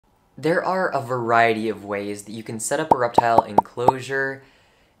There are a variety of ways that you can set up a reptile enclosure,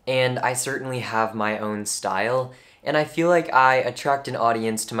 and I certainly have my own style, and I feel like I attract an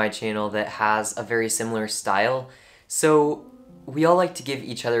audience to my channel that has a very similar style, so we all like to give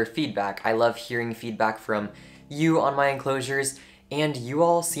each other feedback. I love hearing feedback from you on my enclosures, and you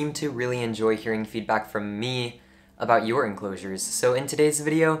all seem to really enjoy hearing feedback from me about your enclosures. So in today's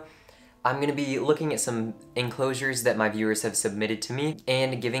video, I'm going to be looking at some enclosures that my viewers have submitted to me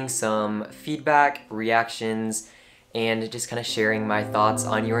and giving some feedback, reactions, and just kind of sharing my thoughts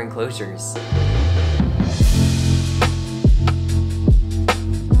on your enclosures.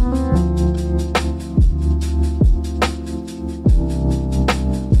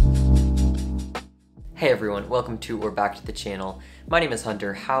 Hey everyone, welcome to or back to the channel. My name is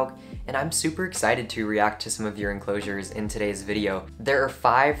Hunter Haug, and I'm super excited to react to some of your enclosures in today's video. There are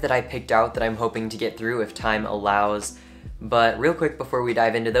 5 that I picked out that I'm hoping to get through if time allows, but real quick before we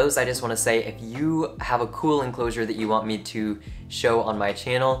dive into those, I just want to say if you have a cool enclosure that you want me to show on my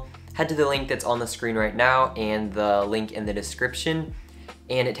channel, head to the link that's on the screen right now and the link in the description,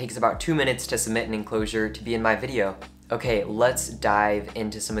 and it takes about 2 minutes to submit an enclosure to be in my video. Okay, let's dive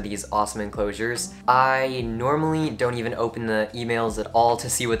into some of these awesome enclosures. I normally don't even open the emails at all to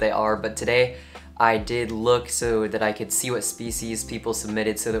see what they are, but today I did look so that I could see what species people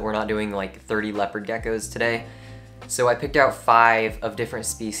submitted so that we're not doing like 30 leopard geckos today. So I picked out 5 of different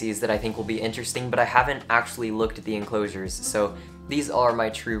species that I think will be interesting, but I haven't actually looked at the enclosures, so these are my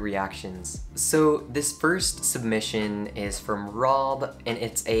true reactions. So this first submission is from Rob, and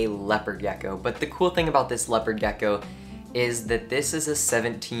it's a leopard gecko, but the cool thing about this leopard gecko is that this is a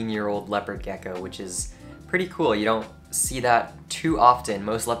 17-year-old leopard gecko, which is pretty cool. You don't see that too often.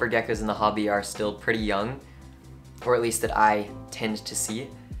 Most leopard geckos in the hobby are still pretty young, or at least that I tend to see.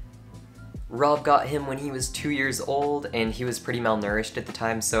 Rob got him when he was 2 years old, and he was pretty malnourished at the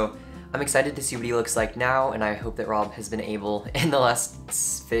time, so I'm excited to see what he looks like now, and I hope that Rob has been able, in the last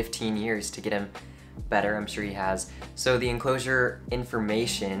 15 years, to get him better. I'm sure he has. So the enclosure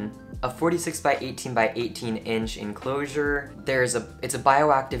information, a 46 by 18 by 18 inch enclosure. It's a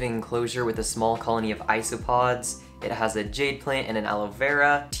bioactive enclosure with a small colony of isopods. It has a jade plant and an aloe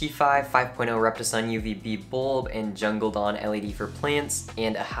vera, T5 5.0 Reptisun UVB bulb and Jungle Dawn LED for plants,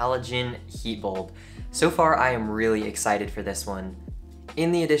 and a halogen heat bulb. So far I am really excited for this one.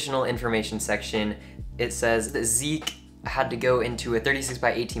 In the additional information section, it says that Zeke had to go into a 36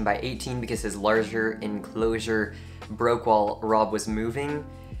 by 18 by 18 because his larger enclosure broke while Rob was moving.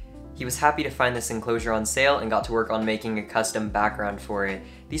 He was happy to find this enclosure on sale and got to work on making a custom background for it.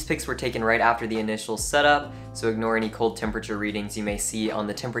 These pics were taken right after the initial setup, so ignore any cold temperature readings you may see on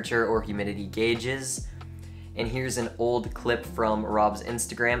the temperature or humidity gauges. And here's an old clip from Rob's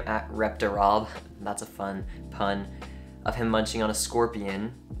Instagram at ReptiRob, that's a fun pun, of him munching on a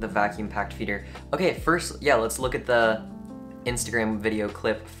scorpion, the vacuum packed feeder. Okay, first, yeah, let's look at the Instagram video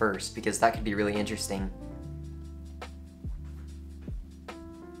clip first, because that could be really interesting.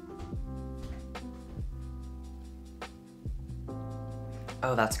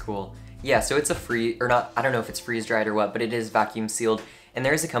 Oh, that's cool. Yeah, so it's a I don't know if it's freeze dried or what, but it is vacuum sealed, and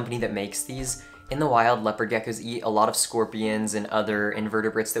there's a company that makes these. In the wild, leopard geckos eat a lot of scorpions and other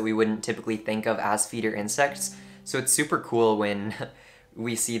invertebrates that we wouldn't typically think of as feeder insects, so it's super cool when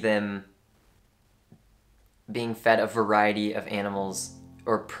we see them being fed a variety of animals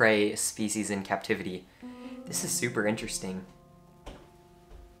or prey species in captivity. This is super interesting.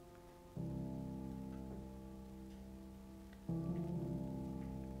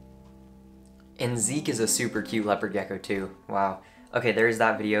 And Zeke is a super cute leopard gecko too. Wow. Okay, there's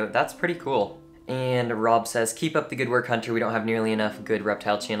that video. That's pretty cool. And Rob says, keep up the good work, Hunter. We don't have nearly enough good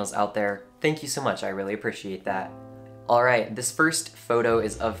reptile channels out there. Thank you so much. I really appreciate that. Alright, this first photo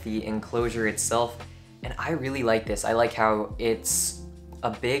is of the enclosure itself, and I really like this. I like how it's a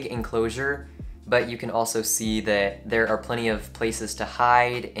big enclosure, but you can also see that there are plenty of places to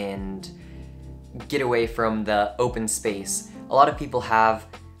hide and get away from the open space. A lot of people have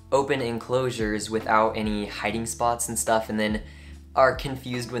open enclosures without any hiding spots and stuff, and then are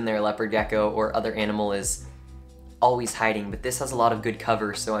confused when their leopard gecko or other animal is always hiding, but this has a lot of good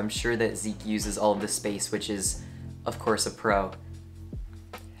cover, so I'm sure that Zeke uses all of the space, which is, of course, a pro.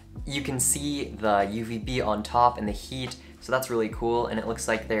 You can see the UVB on top and the heat, so that's really cool, and it looks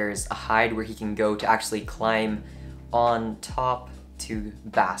like there's a hide where he can go to actually climb on top to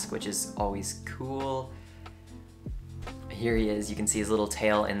bask, which is always cool. Here he is, you can see his little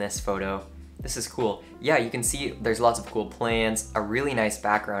tail in this photo. This is cool. Yeah, you can see there's lots of cool plants, a really nice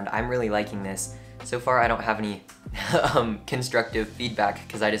background. I'm really liking this. So far I don't have any constructive feedback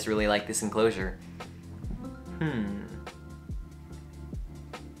because I just really like this enclosure.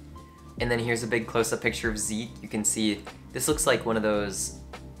 And then here's a big close-up picture of Zeke. You can see this looks like one of those,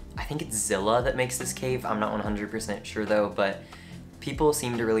 I think it's Zilla that makes this cave. I'm not 100% sure though, but people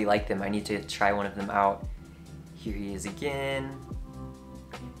seem to really like them. I need to try one of them out. Here he is again.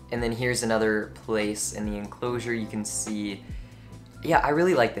 And then here's another place in the enclosure. You can see, yeah, I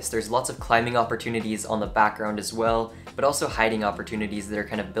really like this. There's lots of climbing opportunities on the background as well, but also hiding opportunities that are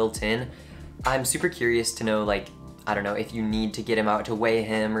kind of built in. I'm super curious to know, like, I don't know, if you need to get him out to weigh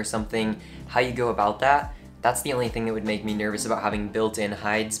him or something, how you go about that. That's the only thing that would make me nervous about having built-in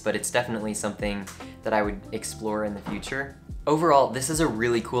hides, but it's definitely something that I would explore in the future. Overall, this is a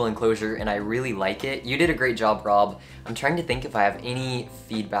really cool enclosure and I really like it. You did a great job, Rob. I'm trying to think if I have any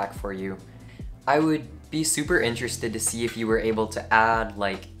feedback for you. I would be super interested to see if you were able to add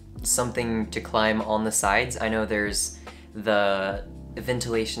like something to climb on the sides. I know there's the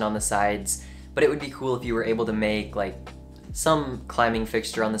ventilation on the sides, but it would be cool if you were able to make like some climbing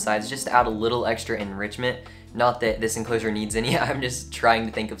fixture on the sides just to add a little extra enrichment. Not that this enclosure needs any, I'm just trying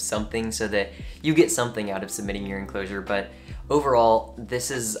to think of something so that you get something out of submitting your enclosure, but overall, this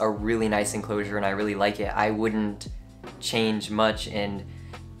is a really nice enclosure and I really like it. I wouldn't change much, and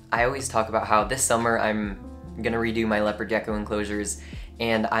I always talk about how this summer I'm gonna redo my Leopard Gecko enclosures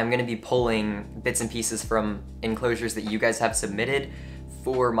and I'm gonna be pulling bits and pieces from enclosures that you guys have submitted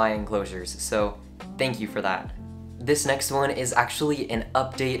for my enclosures, so thank you for that. This next one is actually an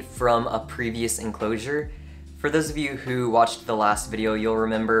update from a previous enclosure. For those of you who watched the last video, you'll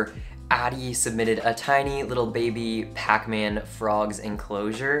remember Addie submitted a tiny little baby Pacman frogs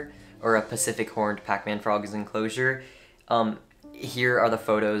enclosure, or a Pacific horned Pacman frogs enclosure. Here are the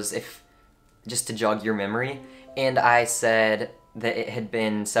photos, just to jog your memory. And I said that it had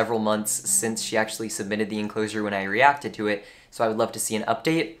been several months since she actually submitted the enclosure when I reacted to it, so I would love to see an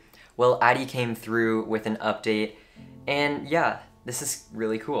update. Well, Addie came through with an update, and yeah, this is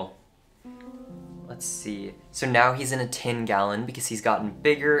really cool. Let's see. So now he's in a 10-gallon because he's gotten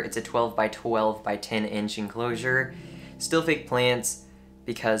bigger. It's a 12 by 12 by 10 inch enclosure. Still fake plants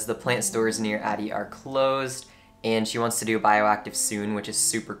because the plant stores near Addie are closed, and she wants to do bioactive soon, which is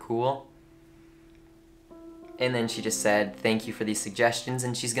super cool. And then she just said, thank you for these suggestions,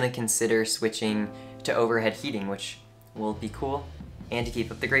 and she's gonna consider switching to overhead heating, which will be cool, and to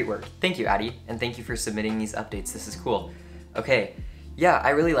keep up the great work. Thank you, Addie, and thank you for submitting these updates. This is cool. Okay, yeah,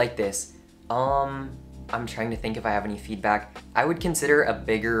 I really like this. I'm trying to think if I have any feedback. I would consider a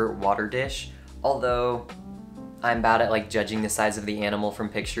bigger water dish, although I'm bad at like judging the size of the animal from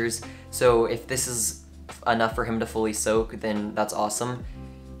pictures, so if this is enough for him to fully soak, then that's awesome.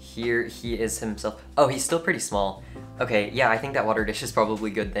 Here he is himself. Oh, he's still pretty small. Okay, yeah, I think that water dish is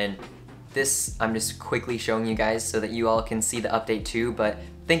probably good then. This, I'm just quickly showing you guys so that you all can see the update too, but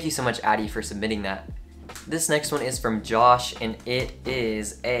thank you so much, Addie, for submitting that. This next one is from Josh, and it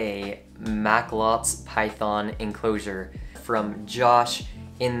is a Macklot's python enclosure from Josh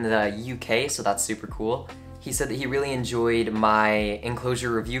in the UK, so that's super cool. He said that he really enjoyed my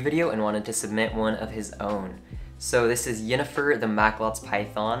enclosure review video and wanted to submit one of his own. So this is Yennefer the Macklot's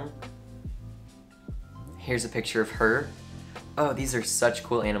python. Here's a picture of her. Oh, these are such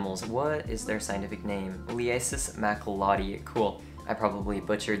cool animals. What is their scientific name? Leopard Mackloti. Cool. I probably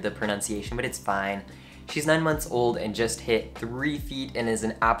butchered the pronunciation, but it's fine. She's 9 months old and just hit 3 feet and is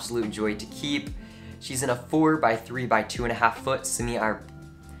an absolute joy to keep. She's in a 4 by 3 by 2.5 foot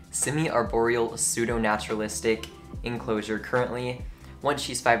semi-arboreal pseudo-naturalistic enclosure currently. Once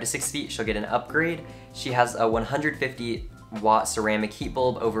she's 5 to 6 feet, she'll get an upgrade. She has a 150-watt ceramic heat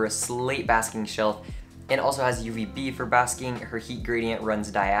bulb over a slate basking shelf and also has UVB for basking. Her heat gradient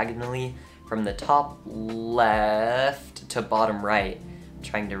runs diagonally from the top left to bottom right. I'm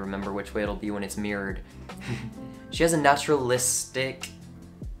trying to remember which way it'll be when it's mirrored. She has a naturalistic,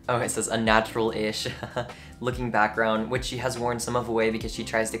 oh, it says a natural-ish looking background, which she has worn some of away because she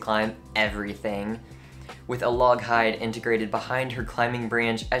tries to climb everything, with a log hide integrated behind her climbing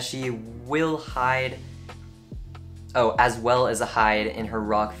branch, as she will hide, oh, as well as a hide in her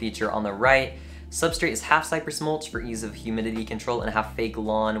rock feature on the right. Substrate is half cypress mulch for ease of humidity control and half fake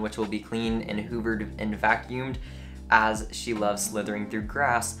lawn, which will be cleaned and hoovered and vacuumed, as she loves slithering through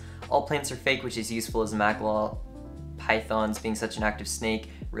grass. All plants are fake, which is useful as Macklot pythons being such an active snake.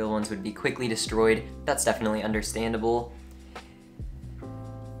 Real ones would be quickly destroyed. That's definitely understandable.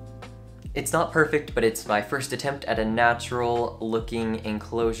 It's not perfect, but it's my first attempt at a natural looking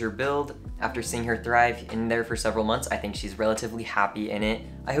enclosure build. After seeing her thrive in there for several months, I think she's relatively happy in it.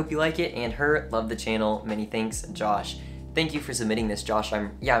 I hope you like it, and her, love the channel. Many thanks, Josh. Thank you for submitting this, Josh.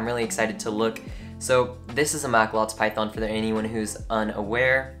 I'm really excited to look. So this is a Macklot's python for anyone who's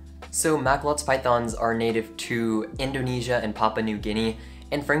unaware. So Macklot's pythons are native to Indonesia and Papua New Guinea,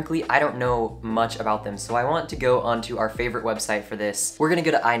 and frankly, I don't know much about them, so I want to go onto our favorite website for this. We're gonna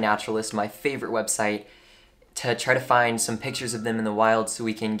go to iNaturalist, my favorite website, to try to find some pictures of them in the wild so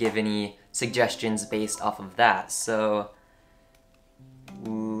we can give any suggestions based off of that. So,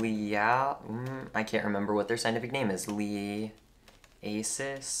 I can't remember what their scientific name is. Liasis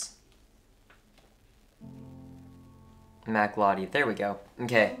Macklot. There we go.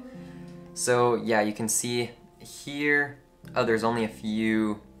 Okay, so yeah, you can see here, oh, there's only a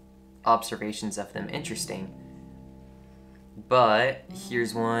few observations of them. Interesting. But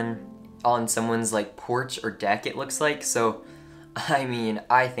here's one on someone's like porch or deck, it looks like. So I mean,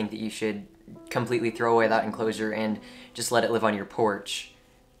 I think that you should completely throw away that enclosure and just let it live on your porch.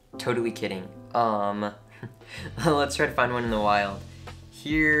 Totally kidding. Let's try to find one in the wild.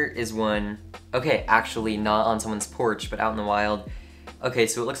 Here is one. Okay, actually not on someone's porch, but out in the wild. Okay,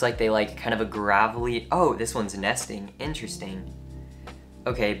 so it looks like they like kind of a gravelly, oh, this one's nesting. Interesting.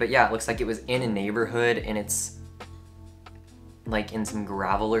 Okay, but yeah, it looks like it was in a neighborhood and it's like in some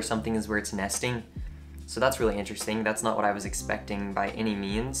gravel or something is where it's nesting. So that's really interesting. That's not what I was expecting by any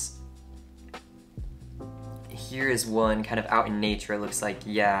means. Here is one kind of out in nature, it looks like,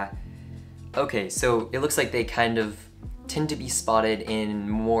 yeah. Okay, so it looks like they kind of tend to be spotted in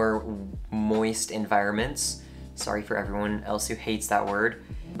more moist environments. Sorry for everyone else who hates that word.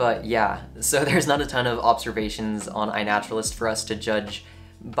 But yeah, so there's not a ton of observations on iNaturalist for us to judge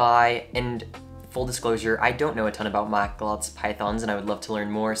by, and full disclosure, I don't know a ton about Macklot's pythons and I would love to learn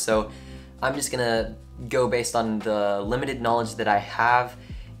more, so I'm just gonna go based on the limited knowledge that I have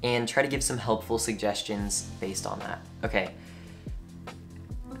and try to give some helpful suggestions based on that. Okay.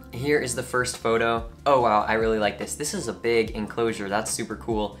 Here is the first photo. Oh wow, I really like this. This is a big enclosure, that's super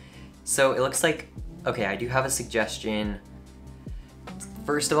cool. So it looks like, okay, I do have a suggestion.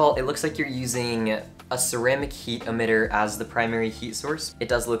 First of all, it looks like you're using a ceramic heat emitter as the primary heat source. It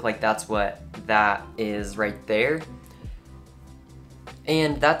does look like that's what that is right there.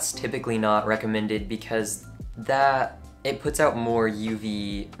 And that's typically not recommended because it puts out more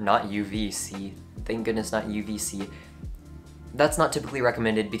not UVC, thank goodness not UVC. That's not typically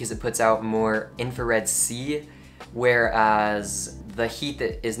recommended because it puts out more infrared C, whereas the heat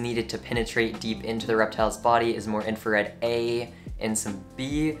that is needed to penetrate deep into the reptile's body is more infrared A and some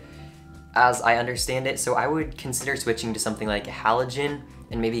B, as I understand it. So I would consider switching to something like a halogen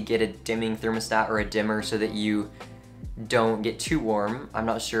and maybe get a dimming thermostat or a dimmer so that you don't get too warm. I'm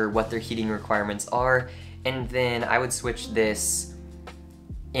not sure what their heating requirements are. And then I would switch this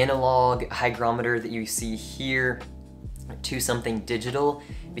analog hygrometer that you see here to something digital,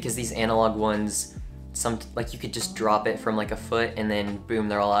 because these analog ones, like you could just drop it from like a foot and then boom,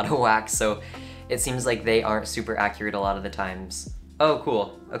 they're all out of whack. So it seems like they aren't super accurate a lot of the times. Oh,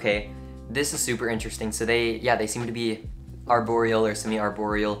 cool. Okay, this is super interesting. So they seem to be arboreal or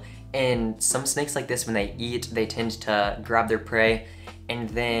semi-arboreal, and some snakes like this, when they eat, they tend to grab their prey and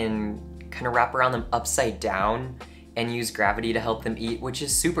then kind of wrap around them upside down and use gravity to help them eat, which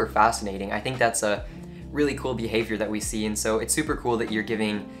is super fascinating. I think that's a really cool behavior that we see, and so it's super cool that you're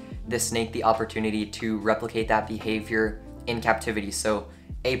giving this snake the opportunity to replicate that behavior in captivity. So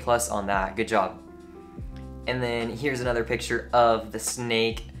A+ on that, good job. And then here's another picture of the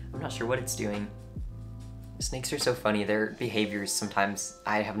snake. I'm not sure what it's doing. Snakes are so funny, their behaviors sometimes,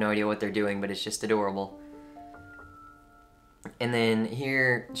 I have no idea what they're doing, but it's just adorable. And then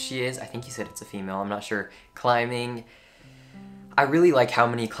here she is, I think you said it's a female, I'm not sure, climbing. I really like how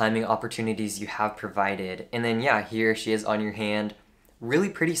many climbing opportunities you have provided. And then yeah, here she is on your hand. Really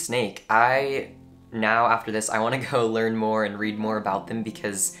pretty snake. Now after this, I want to go learn more and read more about them,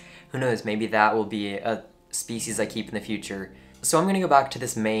 because who knows, maybe that will be a species I keep in the future. So I'm gonna go back to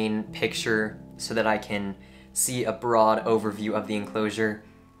this main picture so that I can see a broad overview of the enclosure.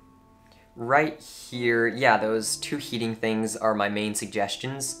 Right here, yeah, those two heating things are my main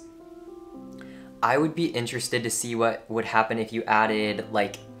suggestions. I would be interested to see what would happen if you added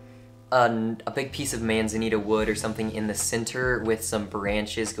like a big piece of manzanita wood or something in the center with some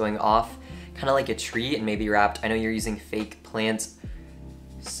branches going off, kind of like a tree, and maybe wrapped, I know you're using fake plants,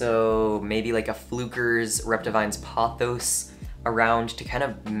 so maybe like a Fluker's Reptivine's pothos around to kind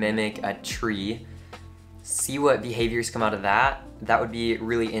of mimic a tree. See what behaviors come out of that. That would be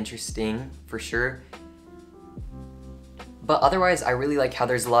really interesting for sure. But otherwise, I really like how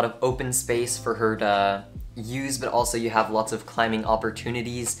there's a lot of open space for her to use, but also you have lots of climbing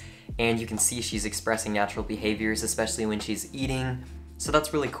opportunities, and you can see she's expressing natural behaviors, especially when she's eating. So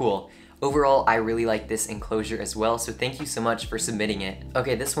that's really cool. Overall, I really like this enclosure as well, so thank you so much for submitting it.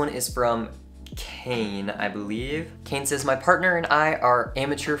 Okay, this one is from Kane, I believe. Kane says, my partner and I are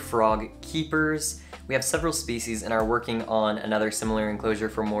amateur frog keepers. We have several species and are working on another similar enclosure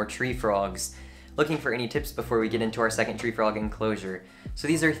for more tree frogs. Looking for any tips before we get into our second tree frog enclosure. So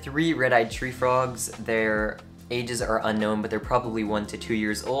these are 3 red-eyed tree frogs. Their ages are unknown, but they're probably 1 to 2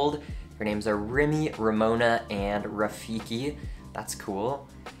 years old. Their names are Remy, Ramona, and Rafiki. That's cool.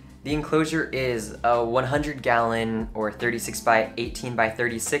 The enclosure is a 100-gallon or 36 by 18 by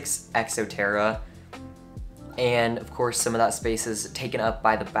 36 exoterra. And of course some of that space is taken up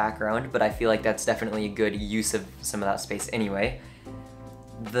by the background, but I feel like that's definitely a good use of some of that space anyway.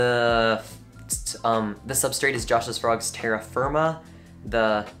 The substrate is Josh's Frogs terra firma.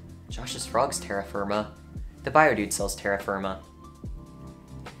 The Biodude sells terra firma.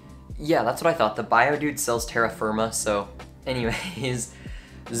 Yeah, that's what I thought. The Biodude sells terra firma, so anyways.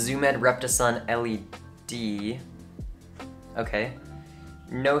 Zoomed Reptison LED. Okay.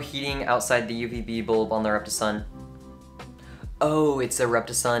 No heating outside the UVB bulb on the Reptison. Oh, it's a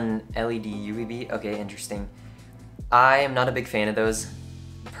Reptison LED UVB? Okay, interesting. I am not a big fan of those.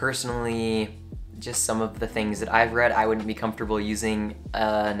 Personally, just some of the things that I've read, I wouldn't be comfortable using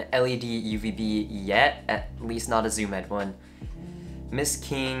an LED UVB yet, at least not a Zoomed one. Mist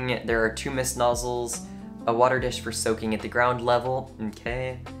King, there are 2 mist nozzles, a water dish for soaking at the ground level,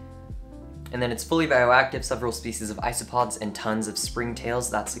 okay. And then it's fully bioactive, several species of isopods, and tons of springtails,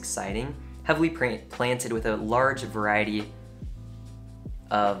 that's exciting. Heavily planted with a large variety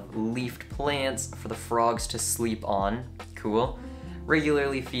of leafed plants for the frogs to sleep on, cool.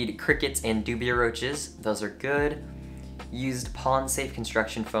 Regularly feed crickets and dubia roaches, those are good. Used pond-safe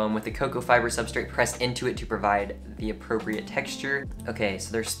construction foam with the cocoa fiber substrate pressed into it to provide the appropriate texture. Okay,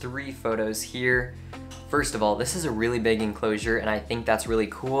 so there's 3 photos here. First of all, this is a really big enclosure and I think that's really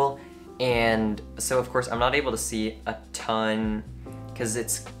cool. And so of course I'm not able to see a ton because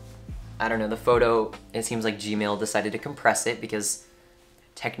it's, I don't know, the photo, it seems like Gmail decided to compress it because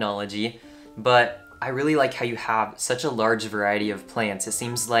technology, but I really like how you have such a large variety of plants. It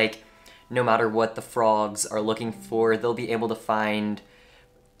seems like no matter what the frogs are looking for, they'll be able to find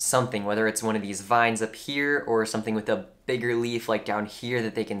something, whether it's one of these vines up here or something with a bigger leaf like down here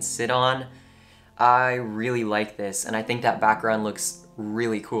that they can sit on. I really like this, and I think that background looks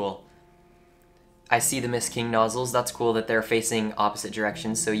really cool. I see the Mist King nozzles. That's cool that they're facing opposite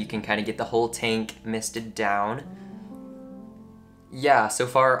directions so you can kind of get the whole tank misted down. Yeah, so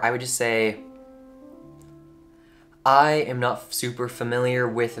far I would just say I am not super familiar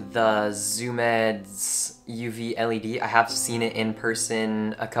with the Zoomed's UV LED. I have seen it in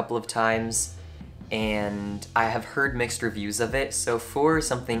person a couple of times and I have heard mixed reviews of it. So for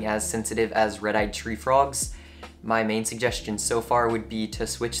something as sensitive as red-eyed tree frogs, my main suggestion so far would be to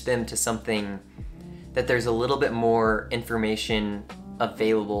switch them to something that there's a little bit more information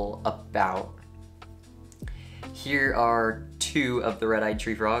available about. Here are 2 of the red-eyed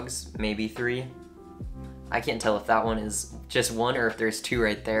tree frogs, maybe 3. I can't tell if that one is just 1 or if there's 2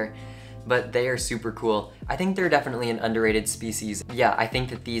 right there, but they are super cool. I think they're definitely an underrated species. Yeah, I think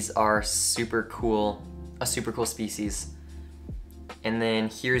that these are super cool, a super cool species. And then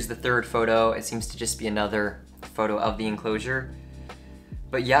here's the 3rd photo. It seems to just be another photo of the enclosure.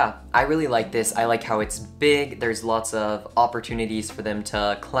 But yeah, I really like this. I like how it's big. There's lots of opportunities for them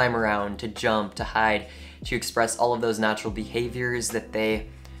to climb around, to jump, to hide, to express all of those natural behaviors that they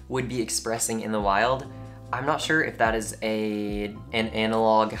would be expressing in the wild. I'm not sure if that is an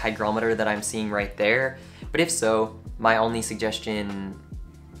analog hygrometer that I'm seeing right there, but if so, my only suggestion,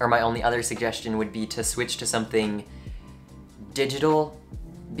 or my only other suggestion would be to switch to something digital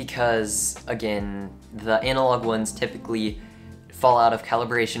because, again, the analog ones typically fall out of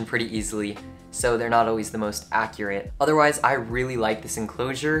calibration pretty easily, so they're not always the most accurate. Otherwise, I really like this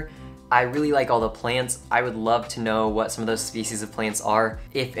enclosure. I really like all the plants. I would love to know what some of those species of plants are.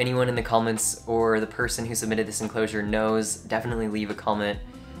 If anyone in the comments or the person who submitted this enclosure knows, definitely leave a comment.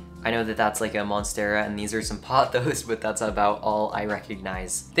 I know that that's like a Monstera and these are some pothos, but that's about all I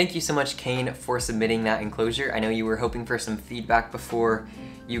recognize. Thank you so much, Kane, for submitting that enclosure. I know you were hoping for some feedback before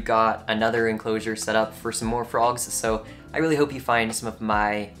you got another enclosure set up for some more frogs, so I really hope you find some of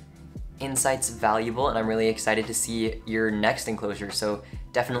my insights valuable, and I'm really excited to see your next enclosure, so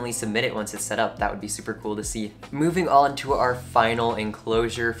definitely submit it once it's set up. That would be super cool to see. Moving on to our final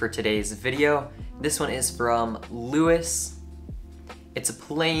enclosure for today's video. This one is from Lewis. It's a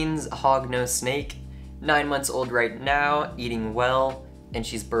Plains hognose snake, 9 months old right now, eating well, and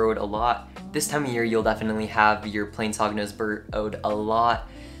she's burrowed a lot. This time of year you'll definitely have your Plains hognose burrowed a lot.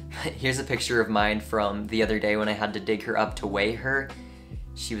 Here's a picture of mine from the other day when I had to dig her up to weigh her.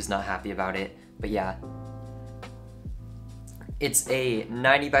 She was not happy about it, but yeah. It's a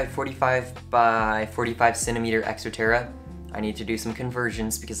 90 by 45 by 45 centimeter exoterra. I need to do some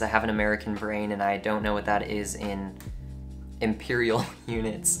conversions because I have an American brain and I don't know what that is in imperial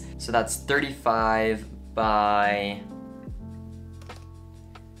units. So that's 35 by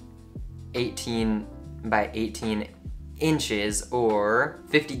 18 inches, or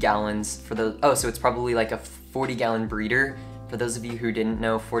 50 gallons for the, oh, so it's probably like a 40-gallon breeder. For those of you who didn't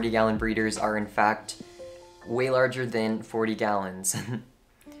know, 40-gallon breeders are in fact way larger than 40 gallons.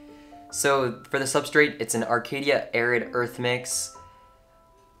 So for the substrate, it's an Arcadia arid earth mix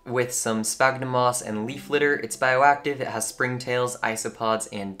with some sphagnum moss and leaf litter. It's bioactive, it has springtails, isopods,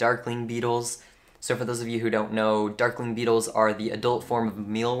 and darkling beetles. So for those of you who don't know, darkling beetles are the adult form of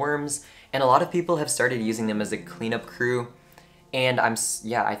mealworms, and a lot of people have started using them as a cleanup crew, and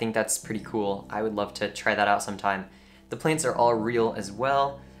I think that's pretty cool. I would love to try that out sometime. The plants are all real as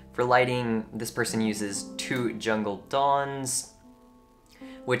well. For lighting, this person uses 2 jungle dawns,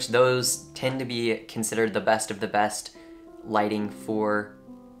 which those tend to be considered the best of the best lighting for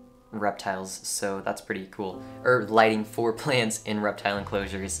reptiles, so that's pretty cool. Or lighting for plants in reptile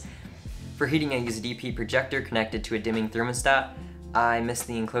enclosures. For heating, I use a deep heat projector connected to a dimming thermostat. I mist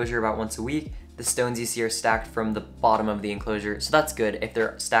the enclosure about once a week. The stones you see are stacked from the bottom of the enclosure, so that's good. If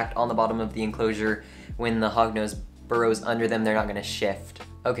they're stacked on the bottom of the enclosure, when the hognose burrows under them, they're not going to shift.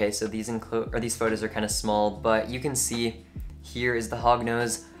 Okay, so these photos are kind of small, but you can see here is the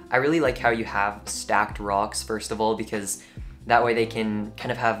hognose. I really like how you have stacked rocks, first of all, because that way they can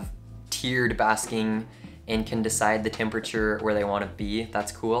kind of have tiered basking and can decide the temperature where they want to be.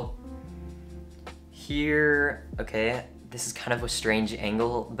 That's cool. Here, okay, this is kind of a strange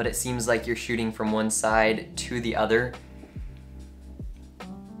angle, but it seems like you're shooting from one side to the other.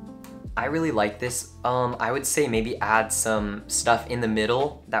 I really like this. I would say maybe add some stuff in the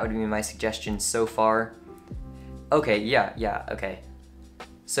middle. That would be my suggestion so far. Okay, yeah, okay.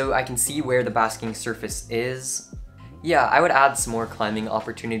 So I can see where the basking surface is. Yeah, I would add some more climbing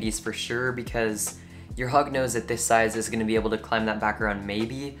opportunities for sure, because your hognose at this size is going to be able to climb that background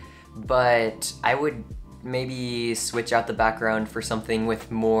maybe, but I would maybe switch out the background for something with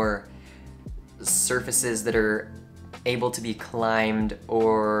more surfaces that are able to be climbed,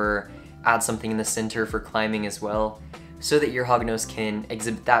 or add something in the center for climbing as well, so that your hognose can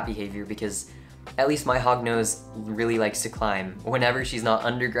exhibit that behavior, because at least my hognose really likes to climb. Whenever she's not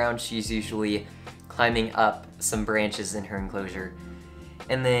underground, she's usually climbing up some branches in her enclosure.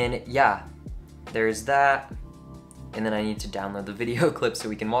 And then, yeah, there's that. And then I need to download the video clip so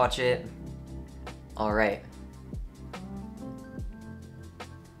we can watch it. Alright.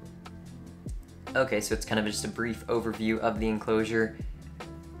 Okay, so it's kind of just a brief overview of the enclosure.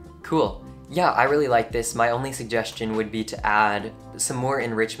 Cool. Yeah, I really like this. My only suggestion would be to add some more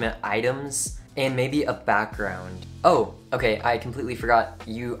enrichment items and maybe a background. Oh, okay, I completely forgot.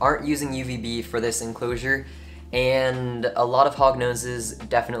 You aren't using UVB for this enclosure, and a lot of hognoses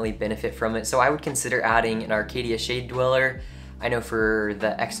definitely benefit from it, so I would consider adding an Arcadia Shade Dweller. I know for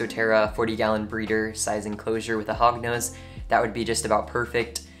the Exoterra 40-gallon breeder size enclosure with a hognose, that would be just about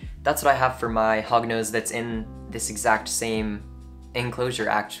perfect. That's what I have for my hognose that's in this exact same enclosure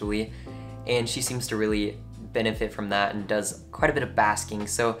actually, and she seems to really benefit from that and does quite a bit of basking,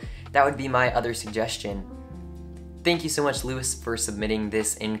 so that would be my other suggestion. Thank you so much, Lewis, for submitting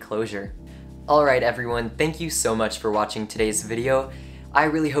this enclosure. Alright everyone, thank you so much for watching today's video. I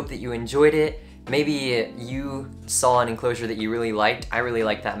really hope that you enjoyed it. Maybe you saw an enclosure that you really liked. I really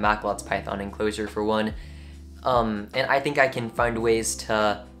like that Macklot's python enclosure for one. And I think I can find ways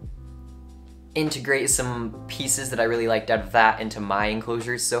to integrate some pieces that I really liked out of that into my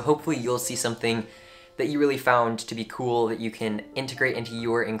enclosures, so hopefully you'll see something that you really found to be cool that you can integrate into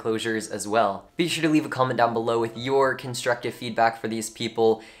your enclosures as well. Be sure to leave a comment down below with your constructive feedback for these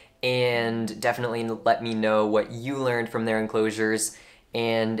people, and definitely let me know what you learned from their enclosures,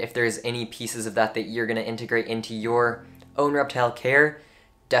 and if there's any pieces of that that you're going to integrate into your own reptile care,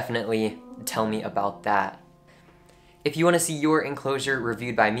 definitely tell me about that. If you want to see your enclosure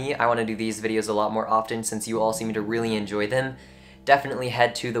reviewed by me, I want to do these videos a lot more often since you all seem to really enjoy them. Definitely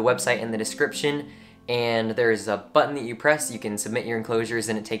head to the website in the description, and there's a button that you press. You can submit your enclosures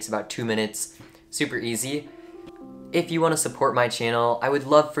and it takes about 2 minutes. Super easy. If you want to support my channel, I would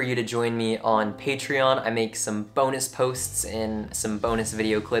love for you to join me on Patreon. I make some bonus posts and some bonus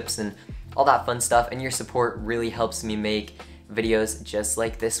video clips and all that fun stuff, and your support really helps me make videos just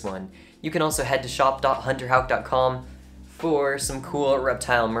like this one. You can also head to shop.hunterhauk.com for some cool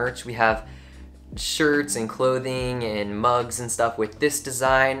reptile merch. We have shirts and clothing and mugs and stuff with this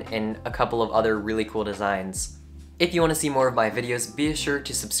design and a couple of other really cool designs. If you want to see more of my videos, be sure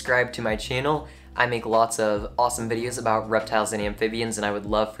to subscribe to my channel. I make lots of awesome videos about reptiles and amphibians, and I would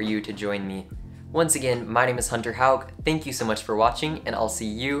love for you to join me. Once again, my name is Hunter Haug. Thank you so much for watching, and I'll see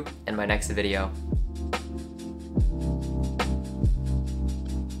you in my next video.